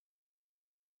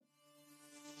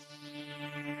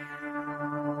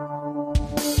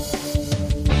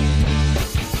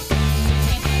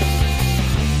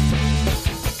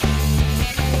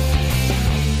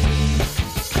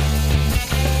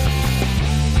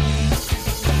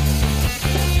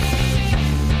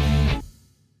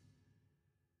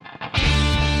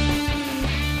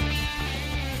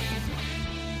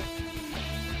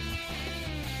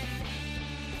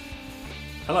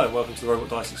Hello and welcome to the Robot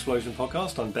Dice Explosion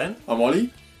podcast. I'm Ben. I'm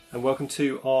Ollie. And welcome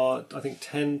to our,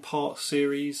 10-part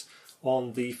series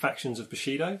on the factions of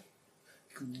Bushido.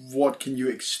 What can you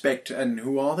expect and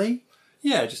who are they?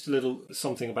 Yeah, just a little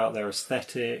something about their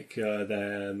aesthetic,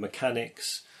 their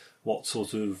mechanics, what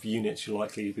sort of units you're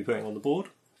likely to be putting on the board.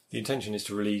 The intention is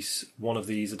to release one of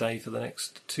these a day for the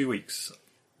next 2 weeks.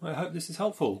 I hope this is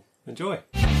helpful. Enjoy.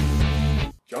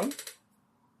 Jung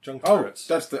Pirates.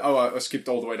 I skipped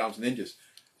all the way down to ninjas.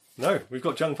 No, we've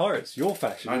got Jung Pirates, your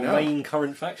faction, your main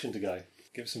current faction to go.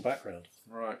 Give us some background.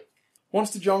 Right.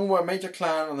 Once the Jung were a major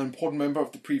clan and an important member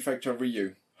of the prefecture of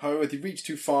Ryu. However, they reached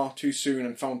too far, too soon,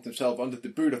 and found themselves under the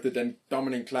boot of the then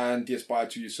dominant clan they aspired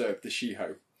to usurp, the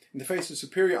Shiho. In the face of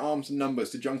superior arms and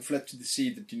numbers, the Jung fled to the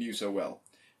sea that they knew so well.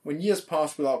 When years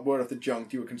passed without word of the Jung,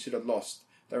 they were considered lost.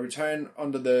 Their return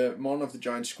under the Mon of the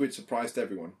Giant Squid surprised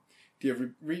everyone. They have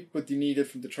reaped what they needed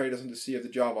from the traders on the Sea of the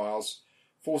Java Isles,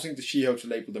 forcing the Shiho to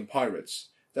label them pirates.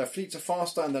 Their fleets are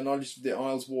faster and their knowledge of the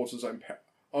Isles' waters are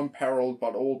unparalleled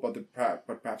but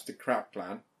perhaps the Carb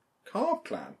Clan,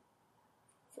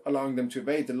 allowing them to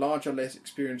evade the larger, less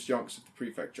experienced Junks of the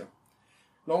prefecture.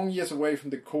 Long years away from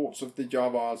the courts of the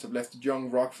Java Isles have left the Jung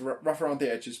rough around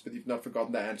the edges, but they've not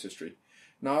forgotten their ancestry.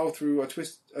 Now, through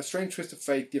a strange twist of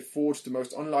fate, they've forged the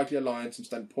most unlikely alliance and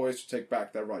stand poised to take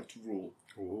back their right to rule.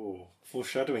 Ooh,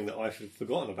 foreshadowing that I've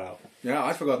forgotten about. Yeah,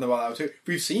 I'd forgotten about that too.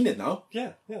 We've seen it now.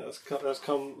 Yeah, that's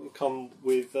come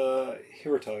with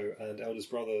Hiruto and Eldest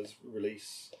Brother's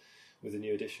release with a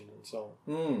new edition and so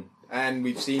on. And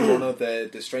we've seen one of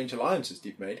the strange alliances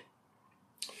they've made.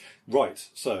 Right,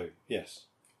 so, yes.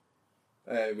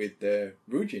 With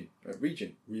Ryujin.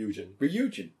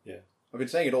 Yeah. I've been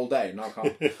saying it all day, now I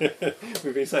can't.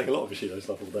 We've been saying a lot of Bushido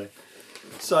stuff all day.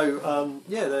 So,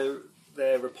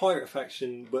 they're a pirate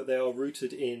faction, but they are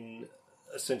rooted in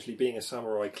essentially being a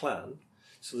samurai clan.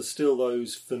 So there's still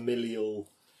those familial,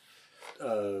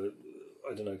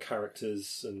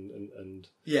 characters and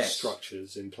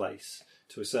structures in place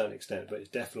to a certain extent, but it's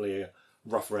definitely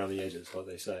rough around the edges, like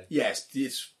they say. Yes,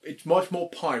 it's much more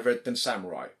pirate than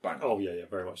samurai by now. Oh, yeah,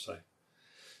 very much so.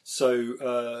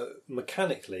 So,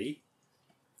 mechanically,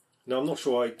 now I'm not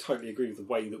sure I totally agree with the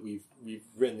way that we've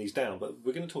written these down, but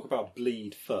we're going to talk about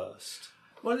bleed first.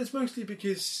 Well, it's mostly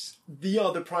because they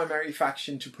are the primary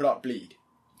faction to put up bleed.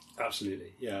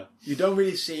 Absolutely, yeah. You don't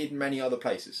really see it in many other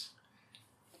places.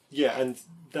 Yeah, and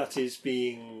that is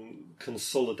being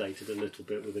consolidated a little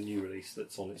bit with a new release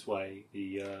that's on its way.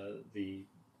 The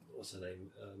what's her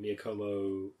name?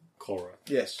 Miyakomo Kora.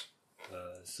 Yes.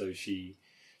 So she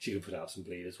can put out some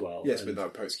bleed as well. Yes, with no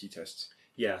post-key tests.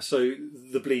 Yeah, so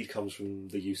the bleed comes from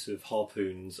the use of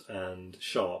harpoons and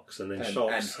sharks, and then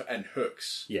sharks and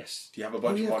hooks. Yes, Do you have a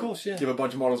bunch of models? Of course, yeah. Do you have a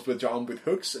bunch of models with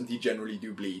hooks, and they generally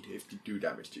do bleed if they do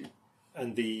damage to you.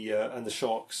 And the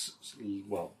sharks,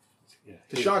 well, yeah.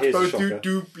 The sharks both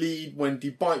do bleed when they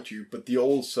bite you, but they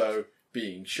also,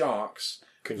 being sharks,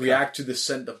 react to the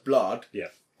scent of blood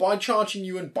by charging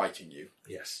you and biting you.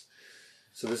 Yes.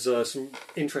 So there's some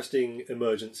interesting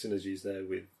emergent synergies there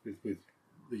with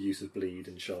the use of bleed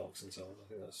and sharks and so on. I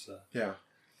think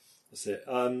that's it.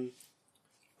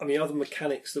 Other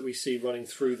mechanics that we see running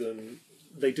through them,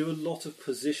 they do a lot of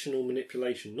positional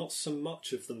manipulation. Not so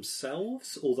much of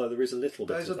themselves, although there is a little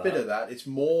bit. There's a bit of that. It's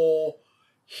more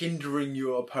hindering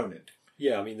your opponent.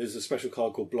 Yeah, there's a special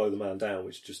card called Blow the Man Down,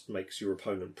 which just makes your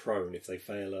opponent prone if they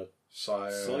fail a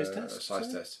size test.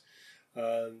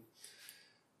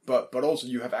 But also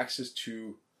you have access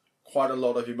to quite a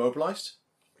lot of immobilized.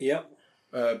 Yeah.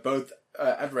 Both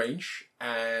at range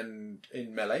and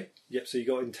in melee. Yep, so you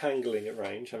got entangling at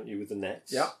range, haven't you, with the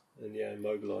nets? Yeah. And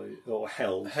immobilized, or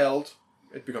held. Held.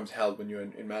 It becomes held when you're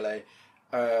in melee.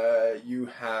 You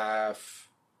have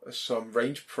some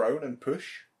range prone and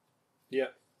push.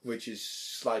 Yeah. Which is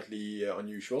slightly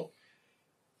unusual.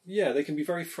 Yeah, they can be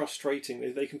very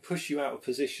frustrating. They can push you out of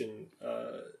position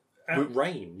at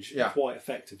range quite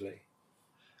effectively.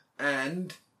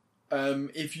 And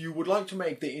if you would like to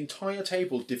make the entire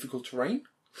table difficult terrain,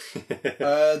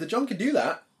 the Jung can do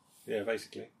that. Yeah,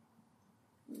 basically.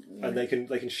 And they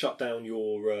can shut down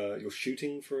your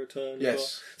shooting for a turn. Yes. As well.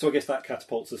 So I guess that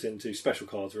catapults us into special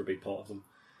cards are a big part of them.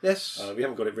 Yes. We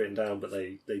haven't got it written down, but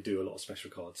they do a lot of special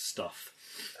card stuff.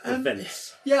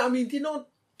 Events. Yeah, they're not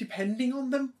depending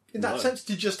on them in that sense.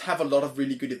 They just have a lot of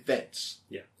really good events.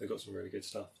 Yeah, they've got some really good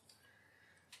stuff.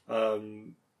 I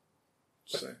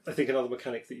think another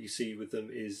mechanic that you see with them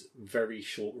is very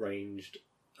short-ranged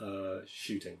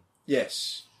shooting.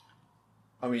 Yes.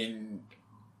 A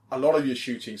lot of your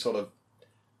shooting sort of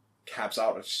caps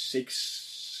out at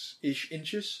 6-ish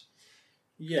inches.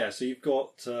 Yeah, so you've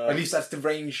got... At least that's the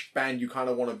range band you kind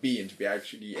of want to be in to be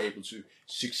actually able to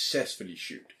successfully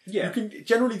shoot. Yeah.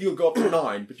 Generally you'll go up to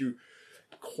 9, but you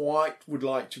quite would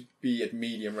like to be at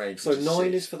medium range. So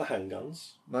 9 is for the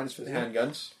handguns. 9 is for the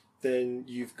handguns. Then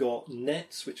you've got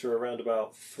nets, which are around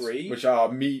about 3. Which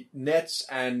are nets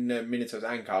and Minotaur's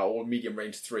Anchor, all medium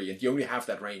range 3, and you only have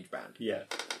that range band. Yeah.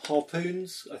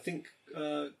 Harpoons, I think,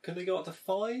 can they go up to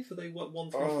 5? Are they 1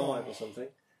 through 5 or something?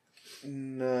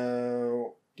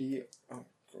 No. Oh,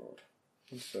 God.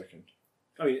 1 second.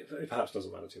 I mean, it perhaps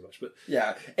doesn't matter too much, but...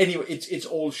 Yeah, anyway, it's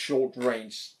all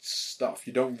short-range stuff.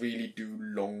 You don't really do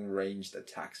long-ranged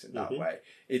attacks in that way.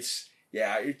 It's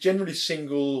generally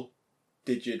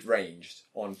single-digit ranged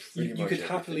on pretty much You could everything.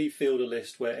 happily field a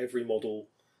list where every model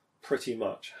pretty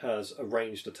much has a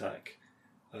ranged attack,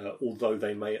 although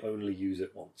they may only use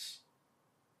it once.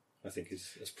 I think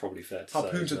is probably fair to say.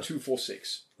 Harpoons are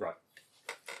 246. Right.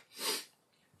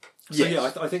 So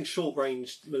yeah, I think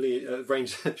short-ranged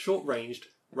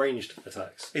ranged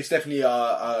attacks. It's definitely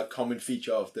a common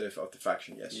feature of the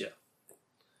faction. Yes.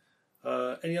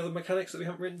 Yeah. Any other mechanics that we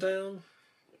haven't written down?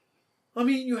 I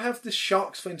mean, you have the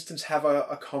sharks, for instance, have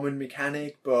a common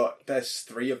mechanic, but there's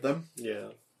 3 of them.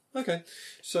 Yeah. Okay.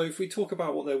 So if we talk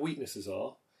about what their weaknesses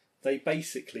are, they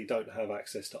basically don't have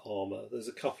access to armour. There's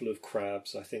a couple of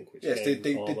crabs, I think, which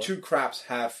the 2 crabs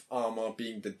have armour,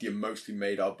 being that they're mostly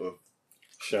made up of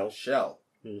shell.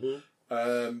 Mm-hmm.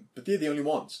 But they're the only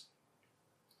ones.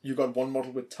 You got 1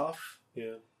 model with tough.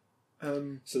 Yeah.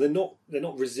 So they're not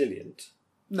resilient.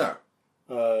 No.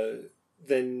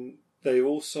 Then they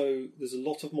also there's a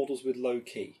lot of models with low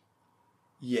key.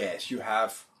 Yes, you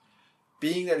have.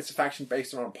 Being that it's a faction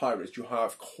based around pirates, you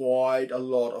have quite a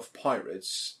lot of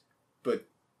pirates, but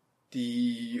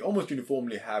they almost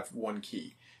uniformly have 1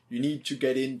 key. You need to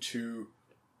get into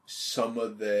some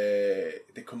of the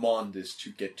commanders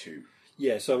to get to.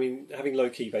 Yeah, so I mean, having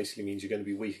low key basically means you're going to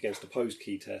be weak against opposed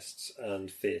key tests and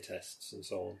fear tests and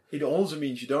so on. It also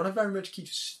means you don't have very much key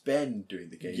to spend during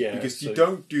the game, because you so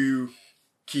don't do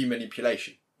key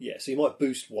manipulation. Yeah, so you might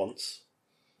boost once.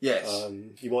 Yes.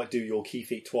 You might do your key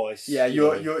feat twice. Yeah,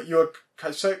 your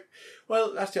Kaisoku.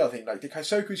 Well, that's the other thing. Like the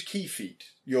Kaisoku's key feat,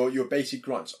 your basic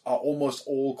grunts are almost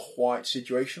all quite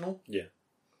situational. Yeah.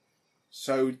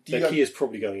 So their key is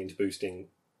probably going into boosting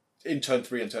in turn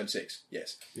 3 and turn 6.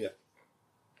 Yes. Yeah.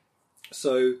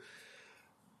 So,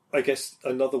 I guess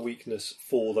another weakness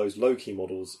for those low key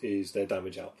models is their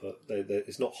damage output.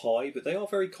 It's not high, but they are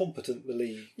very competent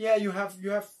melee. Yeah, you have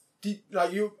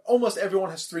almost everyone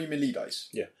has 3 melee dice.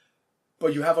 Yeah.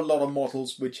 But you have a lot of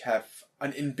models which have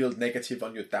an inbuilt negative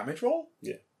on your damage roll.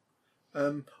 Yeah.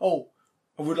 I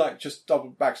would like just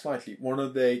double back slightly. One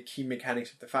of the key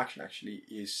mechanics of the faction actually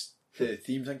is the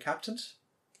themes and captains.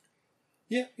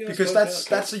 Yeah, because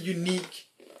that's a unique.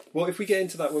 Well, if we get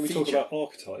into that when we talk about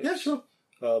archetypes, yeah, sure.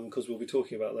 Because we'll be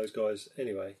talking about those guys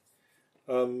anyway.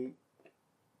 I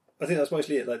think that's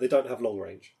mostly it. Like, they don't have long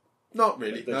range. Not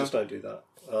really. They just don't do that.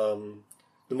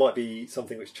 There might be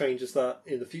something which changes that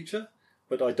in the future,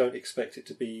 but I don't expect it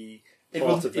to be. It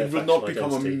will not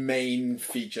become a main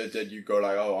feature that you go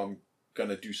like, oh, I'm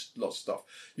gonna do lots of stuff.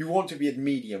 You want to be at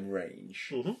medium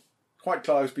range, quite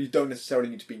close, but you don't necessarily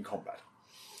need to be in combat.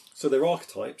 So they're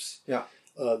archetypes. Yeah.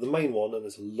 The main one, and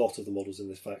there's a lot of the models in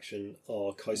this faction,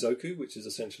 are Kaizoku, which is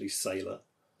essentially sailor.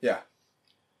 Yeah.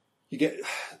 You get,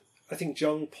 I think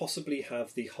Jung possibly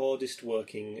have the hardest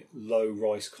working low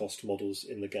rice cost models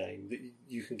in the game. That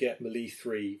you can get Melee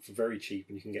 3 for very cheap,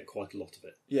 and you can get quite a lot of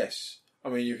it. Yes. I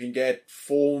mean, you can get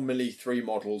 4 Melee 3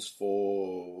 models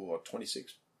for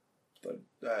 36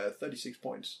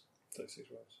 points.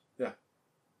 36 rice. Yeah.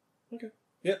 Okay.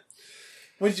 Yeah.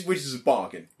 Which is a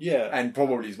bargain. Yeah. And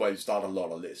probably is where you start a lot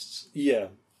of lists. Yeah.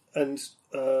 And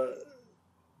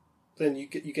then you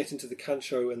get into the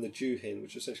Kansho and the Juhin,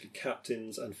 which are essentially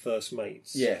captains and first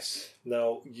mates. Yes.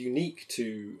 Now, unique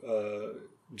to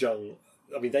Jung,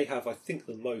 I mean, they have, I think,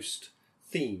 the most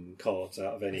theme cards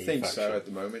out of any faction. I think so at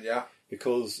the moment, yeah.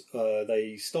 Because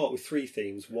they start with 3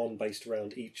 themes, one based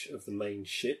around each of the main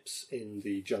ships in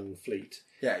the Jung fleet.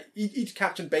 Yeah, each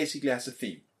captain basically has a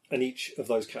theme. And each of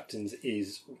those captains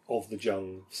is of the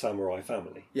Jung samurai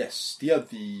family. Yes, they are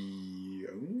the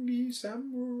only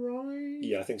samurai?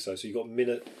 Yeah, I think so. So you've got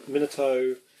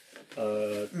Minato,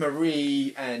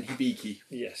 Marie, and Hibiki.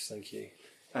 Yes, thank you.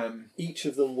 Each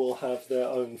of them will have their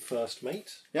own first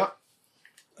mate. Yeah.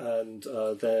 And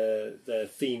their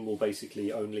theme will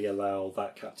basically only allow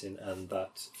that captain and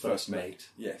that first mate.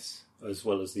 Yes. As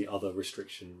well as the other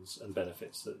restrictions and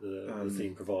benefits that the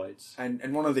theme provides.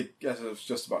 And one of the, as I was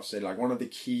just about to say, like one of the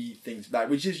key things that,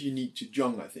 which is unique to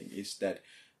Jung, I think, is that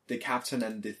the captain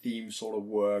and the theme sort of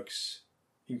works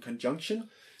in conjunction.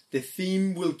 The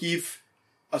theme will give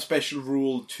a special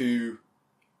rule to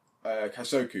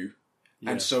Kaizoku,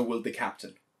 and so will the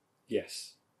captain.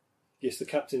 Yes. Yes, the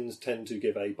captains tend to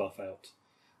give a buff out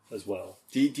as well.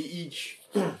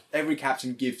 Every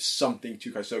captain gives something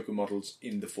to Kaizoku models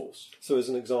in the force. So as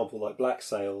an example, like Black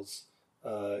Sails,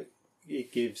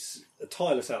 it gives a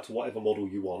tireless out to whatever model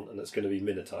you want, and that's going to be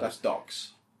Minato. That's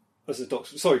Dox. That's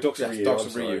Dox. Sorry, Dox of Ryu. Dox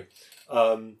of Ryu.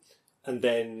 And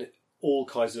then all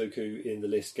Kaizoku in the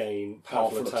list gain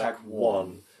Powerful Attack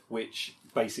 1, which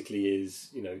basically is,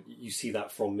 you see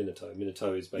that from Minato.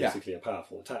 Minato is basically a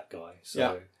powerful attack guy.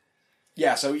 So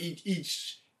so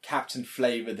each captain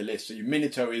flavour the list. So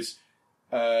Minato is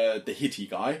the hitty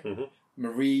guy. Mm-hmm.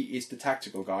 Marie is the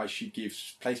tactical guy. She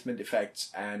gives placement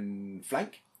effects and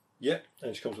flank. Yeah,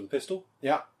 and she comes with a pistol.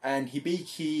 Yeah, and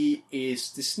Hibiki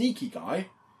is the sneaky guy.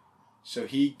 So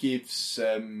he gives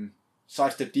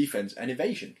sidestep defense and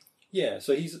evasion. Yeah,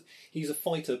 so he's a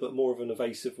fighter, but more of an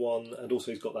evasive one, and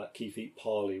also he's got that key feat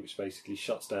parley, which basically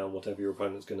shuts down whatever your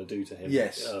opponent's going to do to him.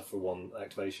 Yes. For one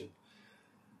activation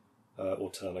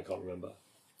or turn, I can't remember.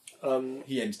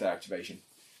 He ends that activation.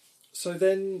 So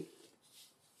then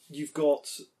you've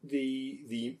got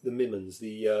the Mimons,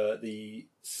 the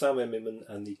Same Mimon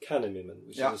and the Kane Mimon,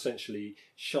 which is essentially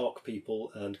shark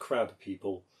people and crab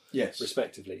people,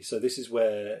 respectively. So this is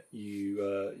where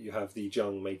you have the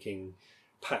Jung making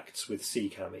pacts with sea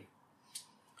kami.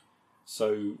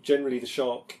 So generally the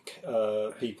shark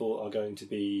people are going to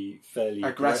be fairly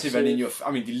aggressive. And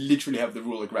they literally have the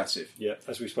rule aggressive. Yeah,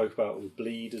 as we spoke about with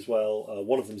Bleed as well.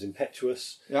 One of them's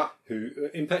Impetuous. Yeah.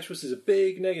 Impetuous is a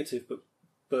big negative,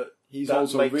 but he's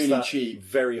also really cheap.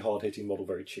 Very hard hitting model,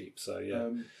 very cheap. So yeah.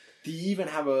 Do you even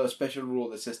have a special rule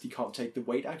that says he can't take the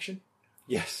weight action?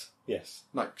 Yes.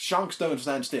 Like, sharks don't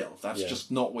stand still. That's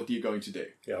just not what you're going to do.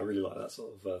 Yeah, I really like that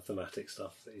sort of thematic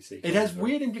stuff that you see. It has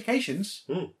weird implications.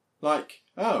 Like,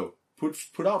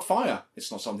 put out fire.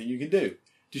 It's not something you can do.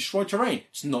 Destroy terrain.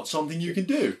 It's not something you can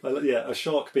do. A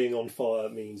shark being on fire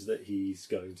means that he's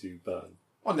going to burn.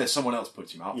 Unless someone else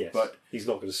puts him out. Yes, but he's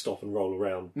not going to stop and roll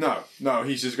around. No,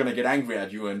 he's just going to get angry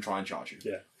at you and try and charge you.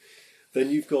 Yeah. Then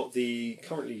you've got the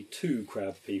currently 2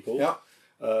 crab people. Yeah.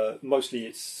 Mostly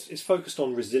it's focused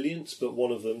on resilience, but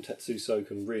one of them, Tetsuso,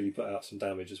 can really put out some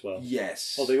damage as well.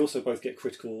 Yes. They also both get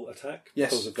critical attack.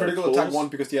 Yes, critical attack 1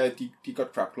 because he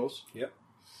got crab claws. Yep.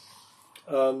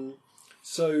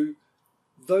 So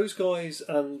those guys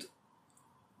and...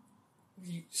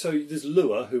 So there's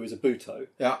Lua, who is a Buto.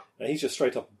 Yeah. And he's just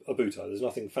straight up a Buto. There's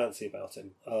nothing fancy about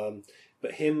him.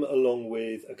 But him, along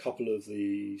with a couple of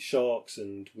the sharks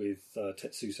and with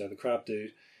Tetsuso, the crab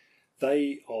dude,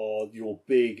 they are your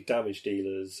big damage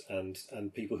dealers and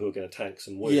people who are going to tank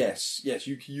some wounds. Yes.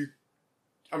 You.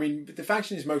 I mean, the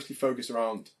faction is mostly focused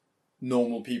around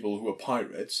normal people who are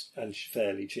pirates and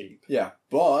fairly cheap. Yeah,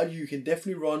 but you can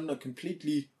definitely run a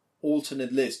completely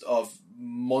alternate list of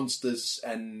monsters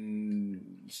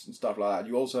and stuff like that.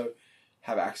 You also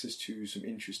have access to some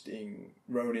interesting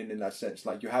Ronin in that sense.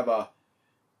 Like you have a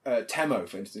Temo,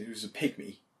 for instance, who's a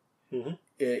pygmy. Mm-hmm.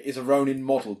 Is a Ronin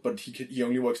model, but he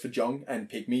only works for Jung and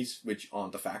pygmies, which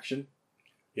aren't a faction.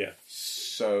 Yeah.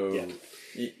 So, I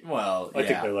think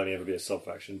there'll only ever be a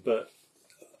sub-faction, but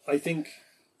I think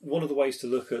one of the ways to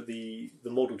look at the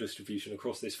model distribution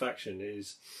across this faction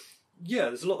is,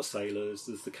 there's a lot of sailors,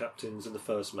 there's the captains and the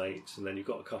first mates, and then you've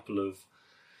got a couple of,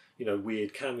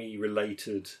 weird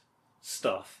kami-related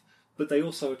stuff. But they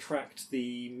also attract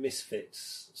the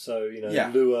misfits. So,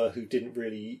 Lua, who didn't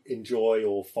really enjoy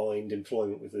or find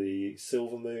employment with the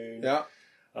Silver Moon. Yeah.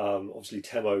 Obviously,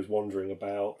 Temo's wandering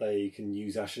about. They can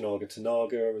use Ashinaga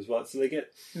Tanaga as well. So they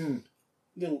get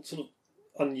little sort of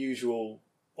unusual,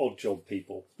 odd job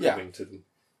people coming to them.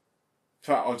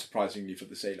 Unsurprisingly, for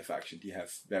the sailor faction, you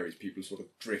have various people sort of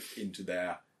drift into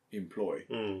their employ.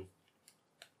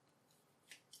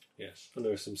 Yes, and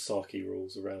there are some sake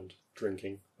rules around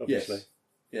drinking, obviously.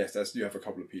 Yes, you have a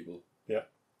couple of people. Yeah,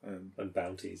 and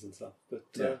bounties and stuff. But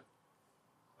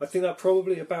I think that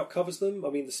probably about covers them. I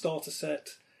mean, the starter set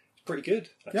is pretty good,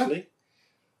 actually.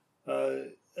 Yeah.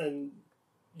 And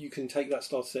you can take that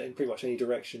starter set in pretty much any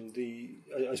direction.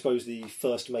 I suppose the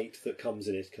first mate that comes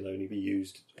in it can only be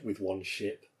used with one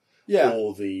ship. Yeah.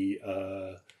 Or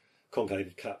the Conclave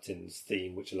of Captains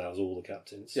theme, which allows all the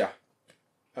captains. Yeah.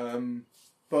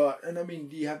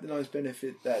 You have the nice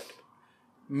benefit that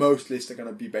most lists are going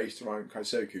to be based around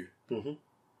Kaizoku. Mm-hmm.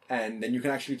 And then you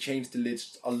can actually change the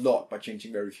list a lot by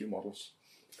changing very few models.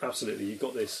 Absolutely. You've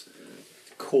got this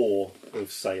core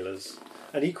of sailors.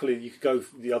 And equally, you could go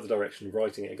the other direction,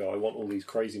 writing it and go, I want all these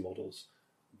crazy models,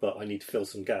 but I need to fill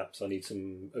some gaps. I need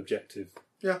some objective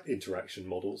interaction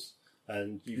models.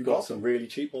 and you've got some really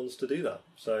cheap ones to do that.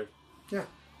 So yeah,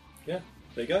 there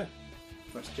you go.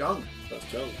 That's Jung.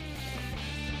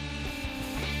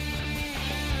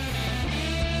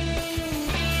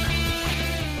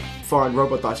 Find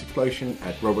Robot Dice Explosion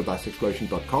at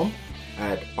robotdiceexplosion.com,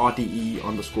 at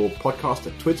RDE_podcast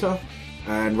at Twitter,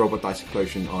 and Robot Dice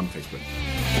Explosion on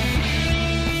Facebook.